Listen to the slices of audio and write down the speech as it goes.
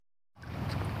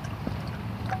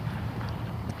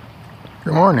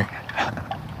Good morning.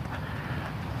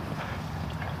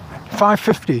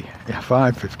 5:50,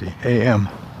 5:50 a.m.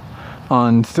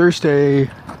 on Thursday,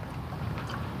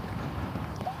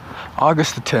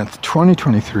 August the 10th,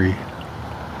 2023,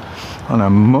 on a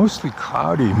mostly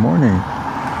cloudy morning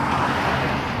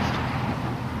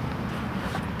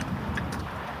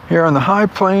here on the high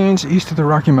plains east of the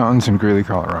Rocky Mountains in Greeley,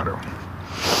 Colorado.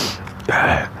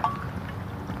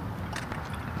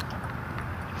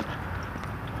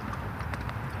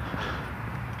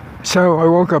 So I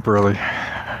woke up early.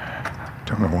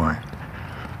 Don't know why.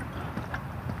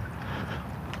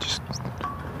 Just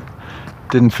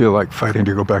didn't feel like fighting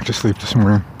to go back to sleep this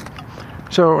morning.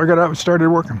 So I got up and started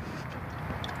working.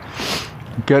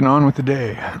 Getting on with the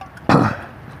day.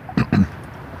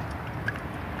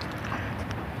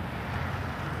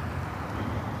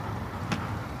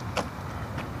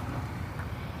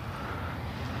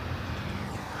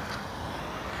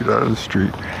 Get out of the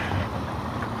street.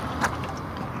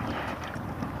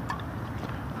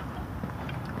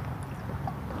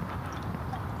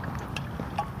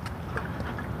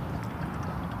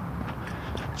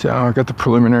 So I got the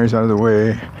preliminaries out of the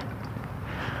way,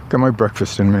 got my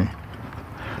breakfast in me,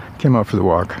 came out for the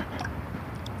walk.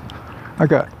 I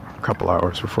got a couple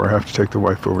hours before I have to take the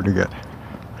wife over to get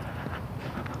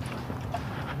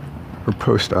her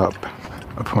post-op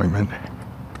appointment.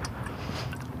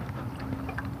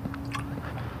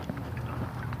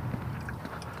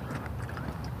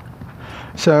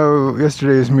 So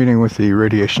yesterday's meeting with the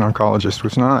radiation oncologist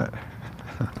was not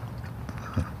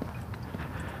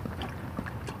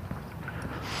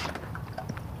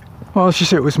well, let's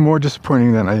just say it was more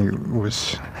disappointing than I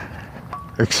was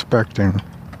expecting.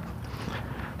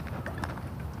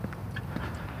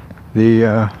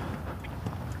 The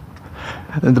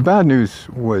bad news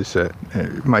was that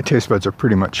my taste buds are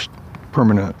pretty much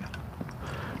permanent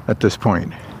at this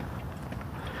point.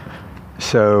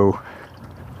 So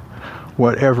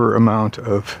whatever amount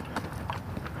of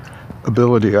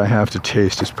ability I have to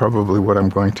taste is probably what I'm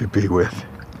going to be with.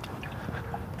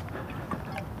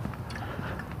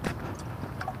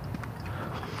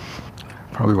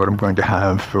 Probably what I'm going to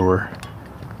have for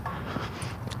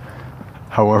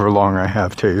however long I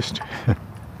have taste.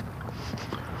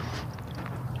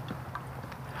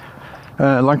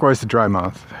 Likewise, the dry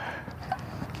mouth.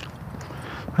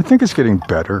 I think it's getting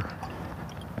better,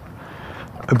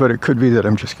 but it could be that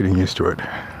I'm just getting used to it.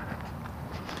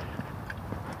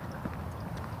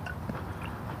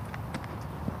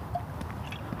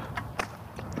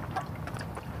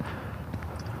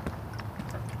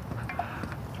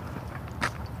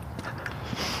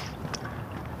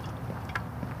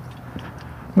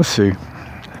 Let's see.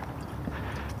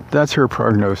 That's her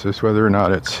prognosis. Whether or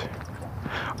not it's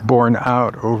borne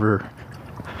out over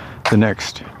the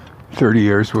next 30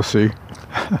 years, we'll see.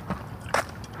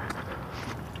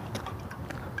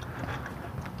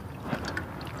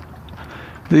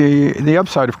 The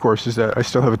upside, of course, is that I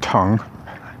still have a tongue.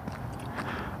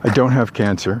 I don't have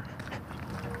cancer.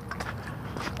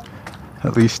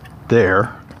 At least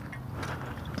there.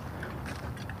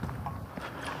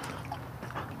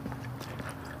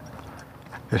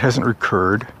 It hasn't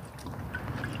recurred.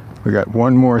 We got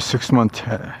one more 6-month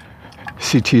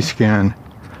CT scan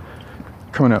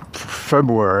coming up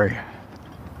February.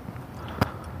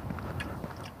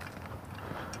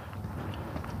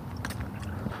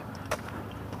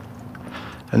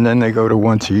 And then they go to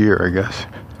once a year, I guess.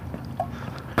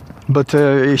 But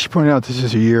you should point out this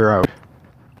is a year out.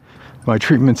 My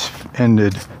treatments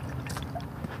ended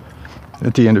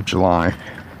at the end of July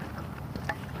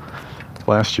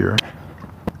last year.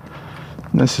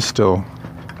 And this is still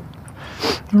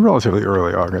relatively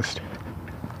early August.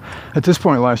 At this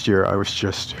point last year, I was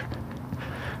just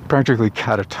practically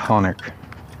catatonic.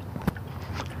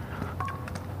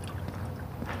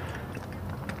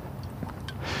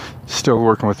 Still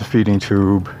working with the feeding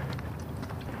tube.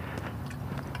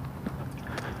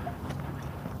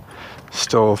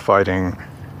 Still fighting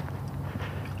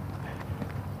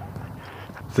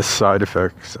the side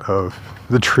effects of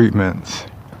the treatments.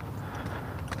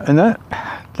 And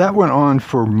that went on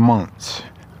for months.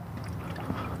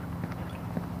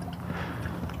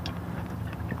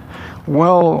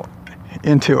 Well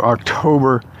into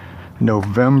October,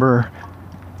 November,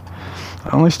 I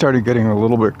only started getting a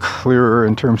little bit clearer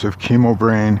in terms of chemo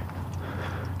brain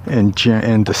in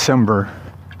December.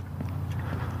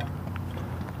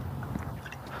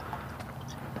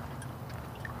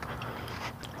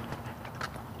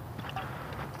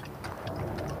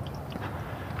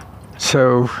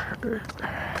 So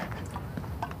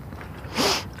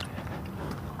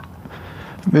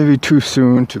maybe too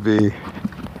soon to be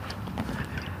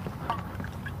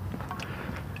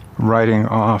writing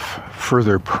off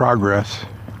further progress.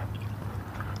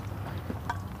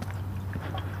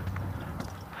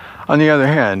 On the other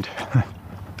hand,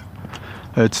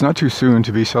 it's not too soon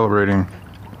to be celebrating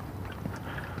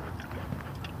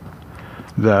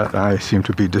that I seem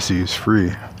to be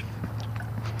disease-free.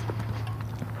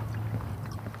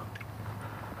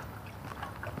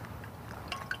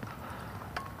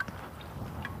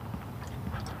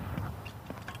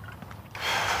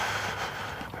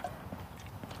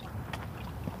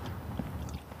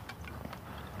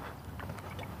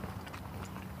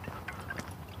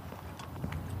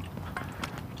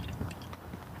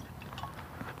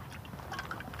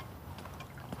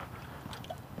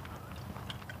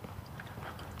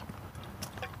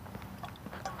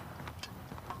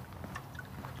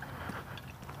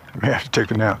 I may have to take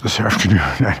a nap this afternoon.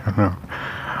 I don't know.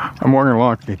 I'm walking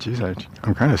along. Geez,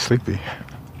 I'm kind of sleepy.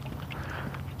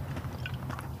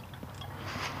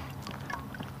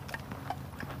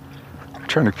 I'm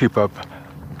trying to keep up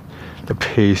the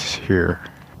pace here.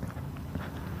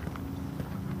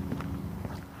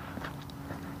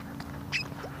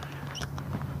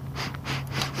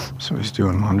 Somebody's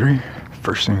doing laundry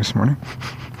first thing this morning.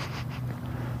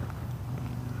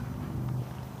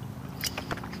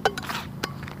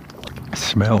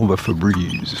 Smell the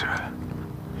Febreze.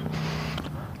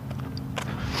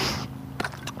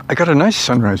 I got a nice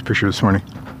sunrise picture this morning.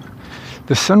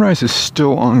 The sunrise is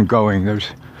still ongoing.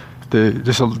 There's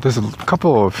a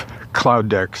couple of cloud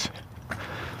decks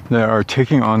that are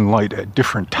taking on light at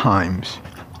different times.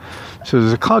 So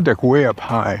there's a cloud deck way up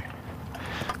high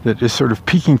that is sort of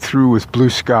peeking through with blue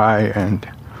sky and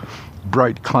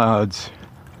bright clouds.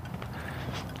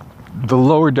 The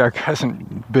lower deck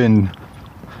hasn't been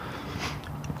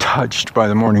touched by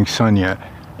the morning sun yet.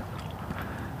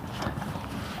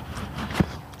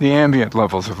 The ambient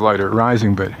levels of light are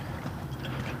rising, but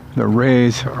the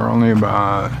rays are only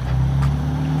about,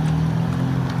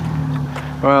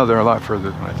 well, they're a lot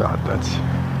further than I thought.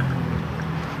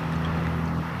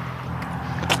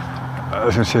 I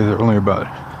was going to say they're only about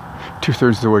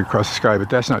 2/3 of the way across the sky, but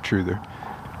that's not true.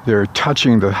 They're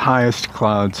touching the highest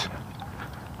clouds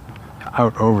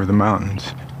out over the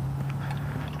mountains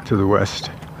to the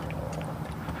west.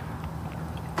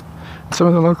 Some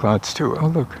of the low clouds too. Oh,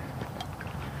 look.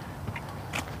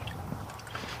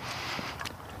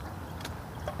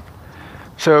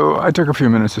 So I took a few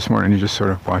minutes this morning to just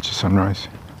sort of watch the sunrise.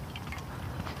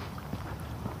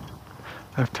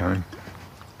 I have time.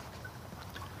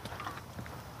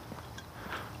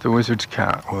 The wizard's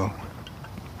cat will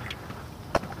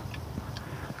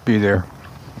be there.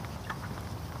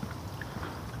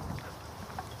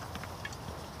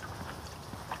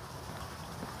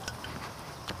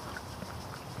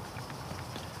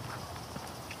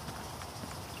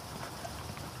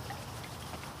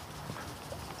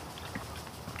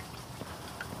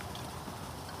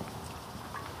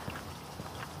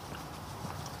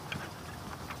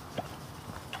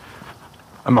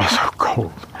 I'm also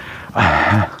cold.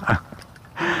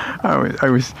 I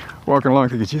was walking along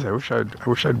thinking, geez, I wish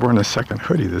I'd worn a second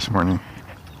hoodie this morning.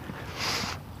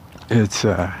 It's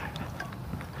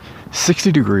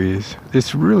 60 degrees.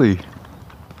 It's really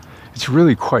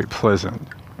quite pleasant.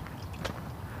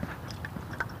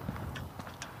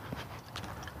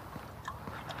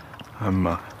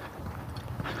 I'm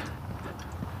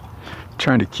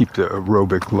trying to keep the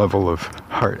aerobic level of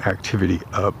heart activity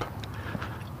up.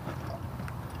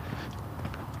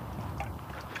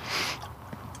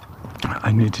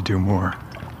 I need to do more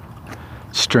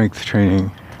strength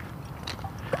training,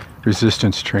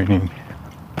 resistance training,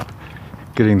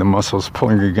 getting the muscles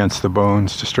pulling against the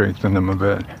bones to strengthen them a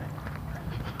bit.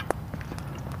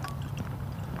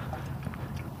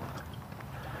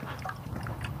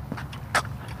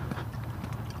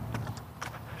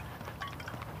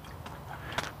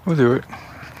 We'll do it.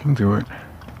 We'll do it.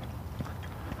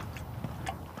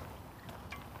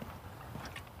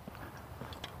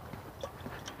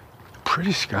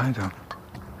 Pretty sky though.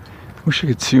 Wish I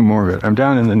could see more of it. I'm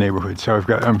down in the neighborhood, so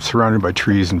I'm surrounded by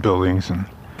trees and buildings, and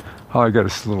all I got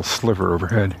is a little sliver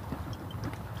overhead.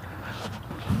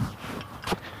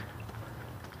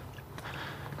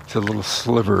 It's a little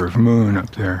sliver of moon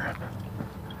up there.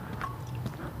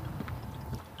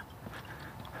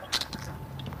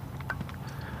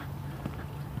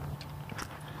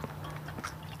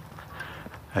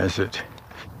 As it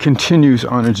continues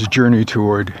on its journey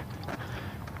toward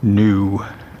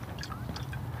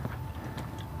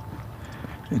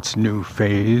its new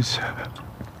phase.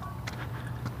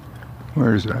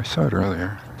 Where is it? I saw it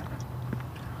earlier.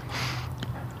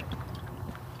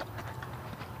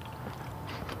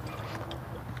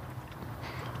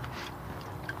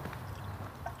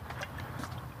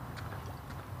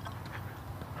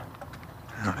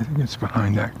 I think it's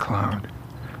behind that cloud.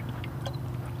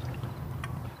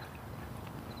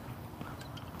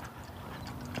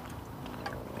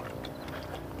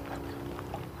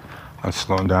 I'm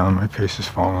slowing down, my pace is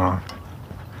falling off.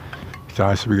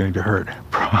 Thighs are beginning to hurt,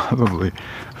 probably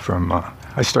from,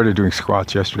 I started doing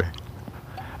squats yesterday.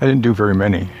 I didn't do very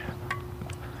many.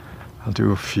 I'll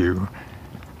do a few.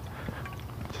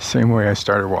 The same way I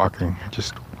started walking,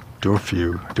 just do a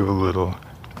few, do a little.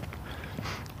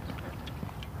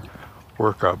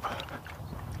 Work up.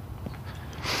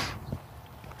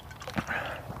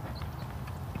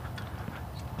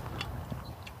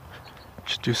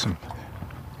 Just do some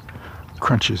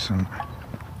crunches and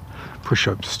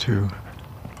push-ups too.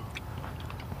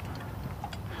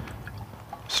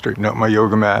 Straighten up my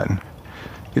yoga mat and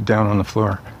get down on the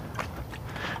floor.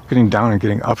 Getting down and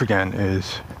getting up again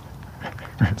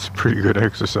it's pretty good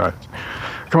exercise.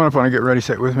 Come on up on a get ready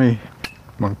set with me,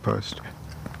 monk post.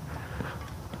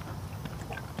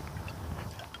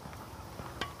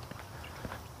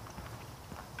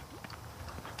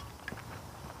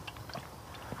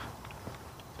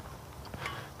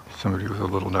 Somebody with a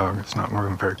little dog that's not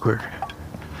moving very quick.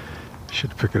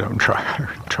 Should pick it up and trot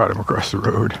him across the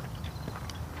road.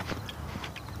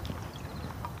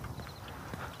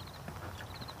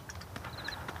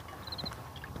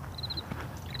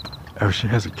 Oh, she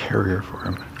has a carrier for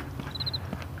him.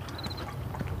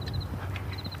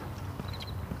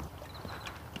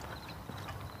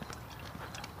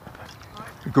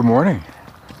 Good morning.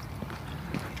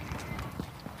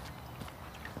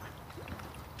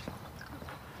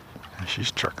 She's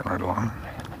trucking right along.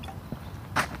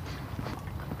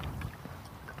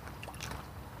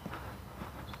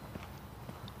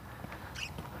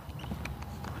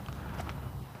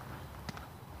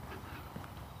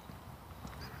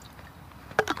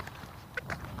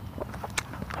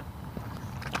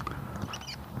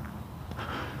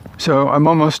 So I'm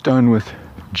almost done with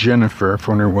Jennifer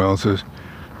Foner Wells's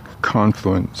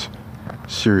Confluence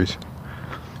series.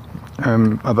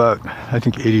 I'm about, I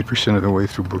think, 80% of the way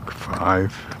through book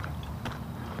 5.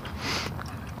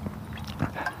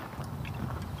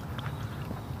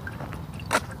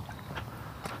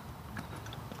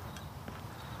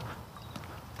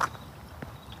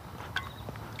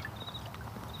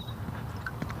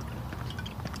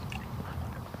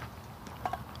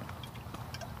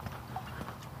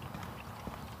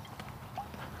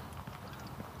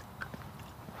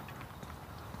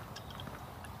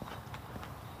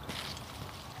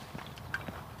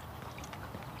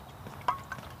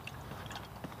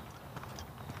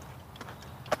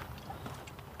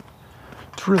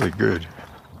 It's really good.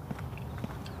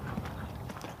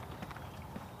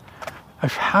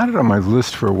 I've had it on my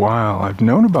list for a while. I've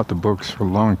known about the books for a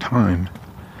long time,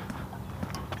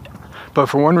 but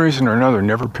for one reason or another,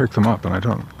 never picked them up, and I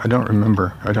don't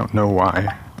remember. I don't know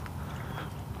why.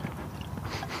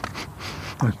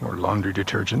 There's more laundry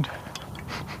detergent.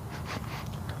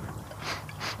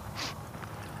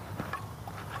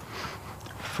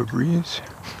 Febreze?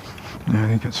 No, I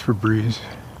think it's Febreze.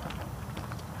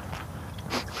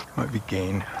 Might be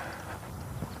Gain.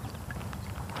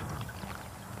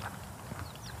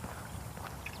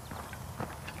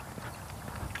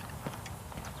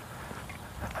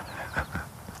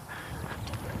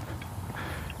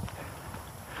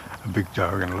 A big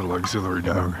dog and a little auxiliary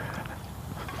dog.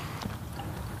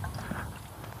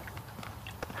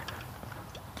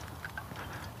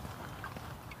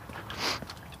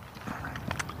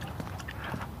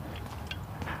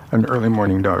 An early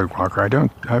morning dog walker.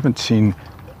 I haven't seen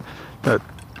that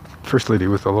first lady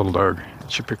with the little dog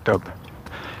she picked up.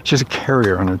 She has a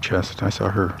carrier on her chest. I saw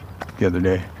her the other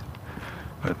day.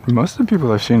 But most of the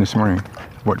people I've seen this morning,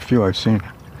 what few I've seen,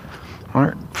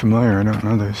 aren't familiar. I don't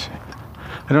know this.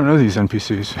 I don't know these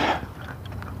NPCs.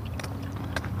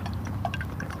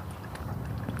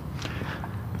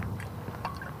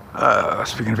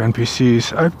 Speaking of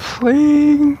NPCs, I'm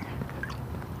playing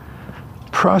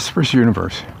Prosperous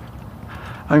Universe.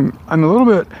 I'm a little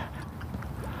bit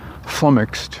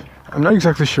flummoxed. I'm not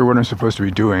exactly sure what I'm supposed to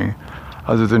be doing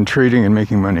other than trading and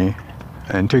making money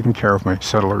and taking care of my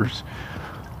settlers,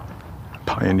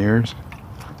 pioneers,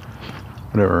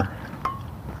 whatever.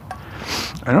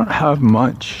 I don't have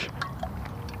much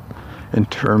in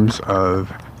terms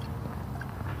of,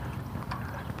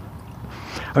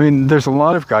 I mean, there's a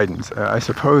lot of guidance. I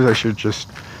suppose I should just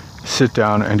sit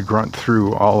down and grunt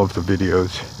through all of the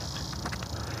videos.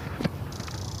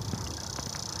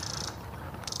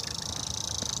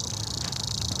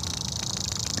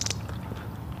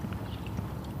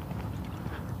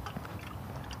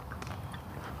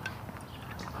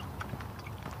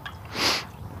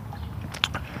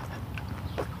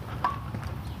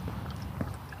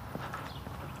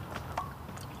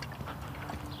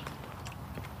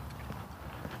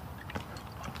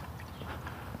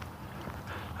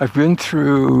 I've been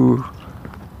through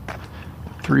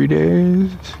 3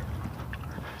 days.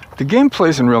 The game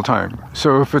plays in real time,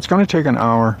 so if it's going to take an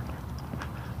hour,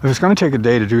 if it's going to take a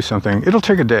day to do something, it'll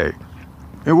take a day.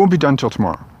 It won't be done till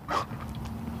tomorrow.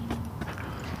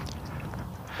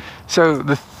 So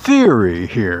the theory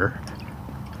here,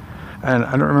 and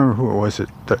I don't remember who it was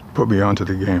that put me onto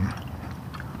the game.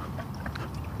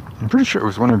 I'm pretty sure it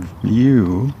was one of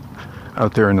you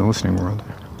out there in the listening world.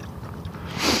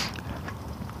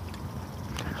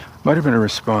 Might have been a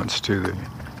response to the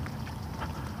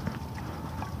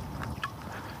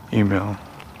email.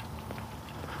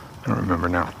 I don't remember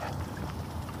now.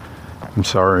 I'm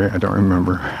sorry, I don't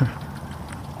remember.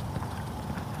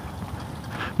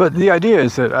 But the idea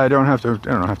is that I don't have to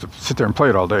sit there and play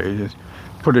it all day. You just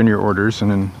put in your orders and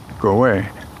then go away.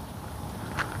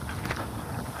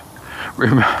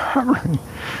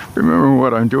 Remember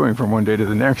what I'm doing from one day to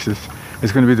the next is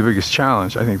going to be the biggest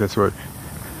challenge. I think that's what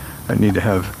I need to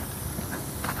have.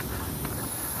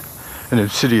 An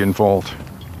obsidian vault.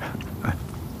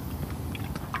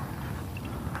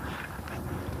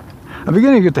 I'm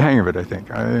beginning to get the hang of it, I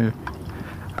think.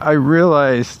 I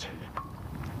realized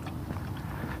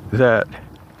that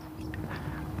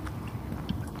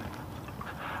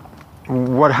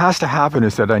what has to happen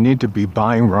is that I need to be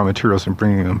buying raw materials and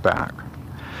bringing them back.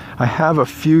 I have a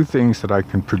few things that I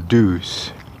can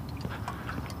produce,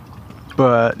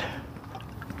 but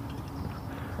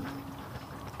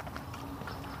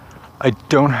I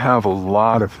don't have a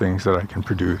lot of things that I can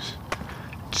produce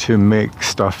to make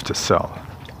stuff to sell.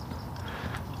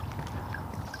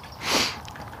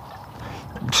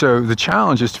 So the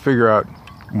challenge is to figure out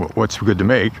what's good to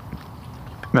make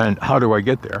and how do I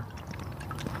get there.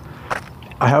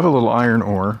 I have a little iron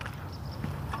ore,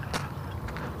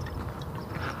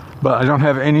 but I don't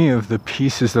have any of the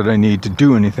pieces that I need to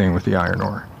do anything with the iron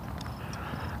ore.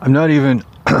 I'm not even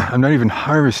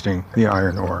harvesting the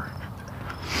iron ore,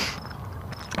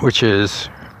 which is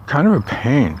kind of a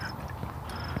pain.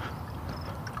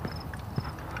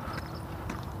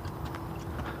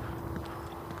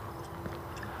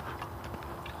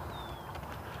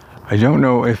 I don't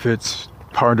know if it's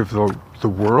part of the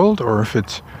world or if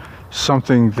it's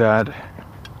something that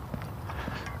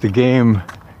the game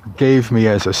gave me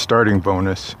as a starting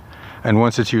bonus, and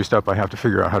once it's used up I have to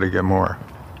figure out how to get more.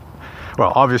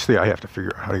 Well, obviously I have to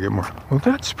figure out how to get more. Well,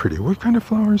 that's pretty. What kind of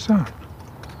flower is that?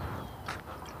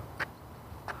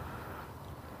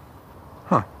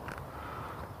 Huh.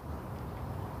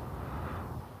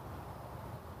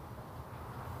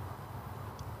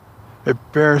 It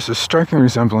bears a striking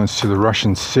resemblance to the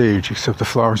Russian sage, except the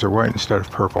flowers are white instead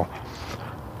of purple.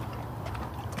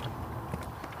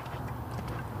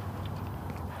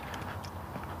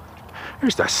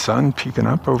 There's that sun peeking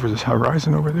up over this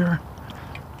horizon over there.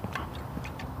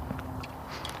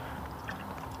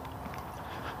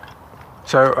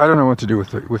 So I don't know what to do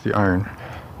with the iron.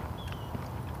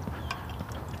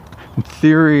 In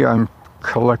theory, I'm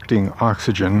collecting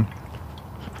oxygen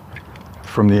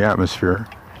from the atmosphere.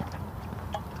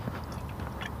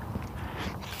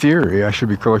 In theory, I should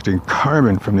be collecting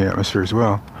carbon from the atmosphere as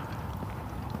well.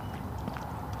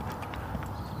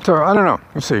 So I don't know.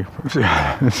 We'll see.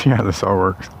 Let's see how this all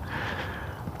works.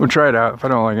 We'll try it out. If I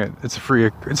don't like it, it's a free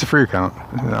account.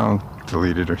 I'll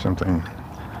delete it or something.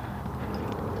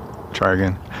 Try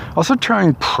again. Also try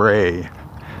and Prey.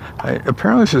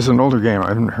 Apparently this is an older game. I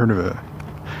haven't heard of it.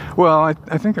 Well, I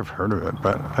think I've heard of it,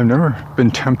 but I've never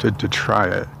been tempted to try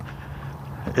it.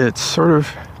 It's sort of...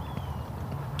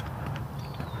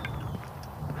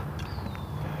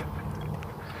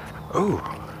 Oh.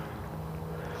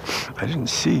 I didn't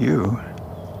see you.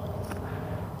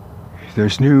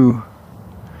 There's new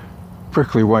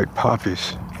prickly white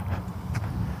poppies.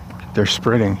 They're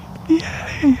spreading.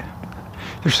 Yay!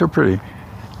 They're so pretty.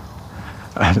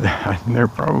 And they're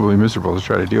probably miserable to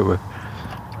try to deal with.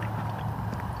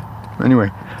 Anyway,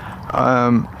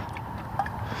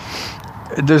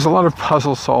 there's a lot of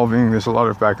puzzle solving, there's a lot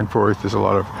of back and forth, there's a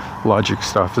lot of logic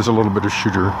stuff, there's a little bit of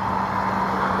shooter,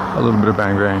 a little bit of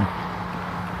bang bang.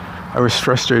 I was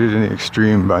frustrated in the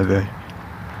extreme by the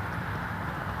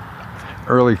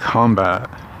early combat.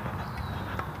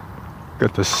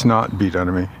 Got the snot beat out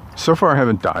of me. So far I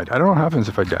haven't died. I don't know what happens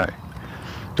if I die.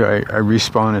 Do I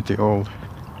respawn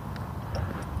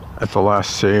at the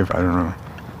last save? I don't know.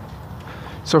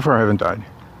 So far I haven't died.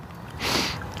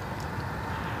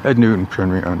 Ed Newton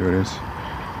turned me onto it.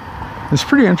 It's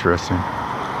pretty interesting.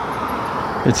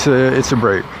 It's a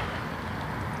break.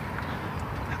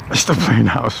 I still playing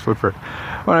House Flipper.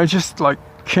 When I just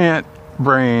can't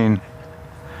brain,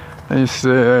 I just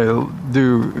do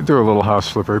a little House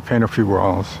Flipper, paint a few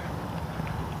walls.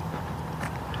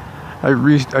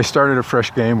 I started a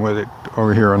fresh game with it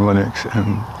over here on Linux,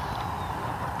 and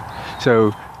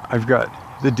so I've got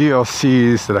the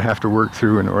DLCs that I have to work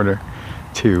through in order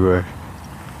to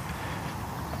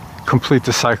complete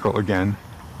the cycle again.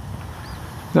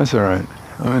 That's alright.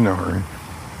 I'm in no hurry.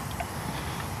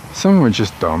 Some of them are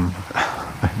just dumb.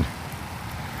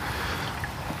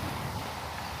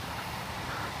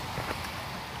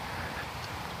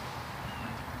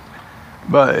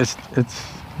 But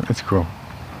it's cool.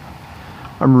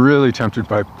 I'm really tempted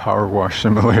by Power Wash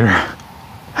Simulator.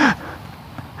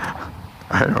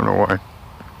 I don't know why.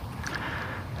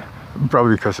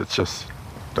 Probably because it's just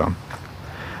dumb.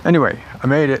 Anyway, I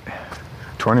made it.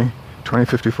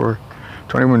 20:54,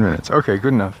 21 minutes. Okay,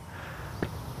 good enough.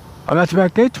 I'm at the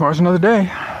back gate. Tomorrow's another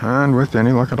day. And with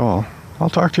any luck at all, I'll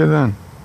talk to you then.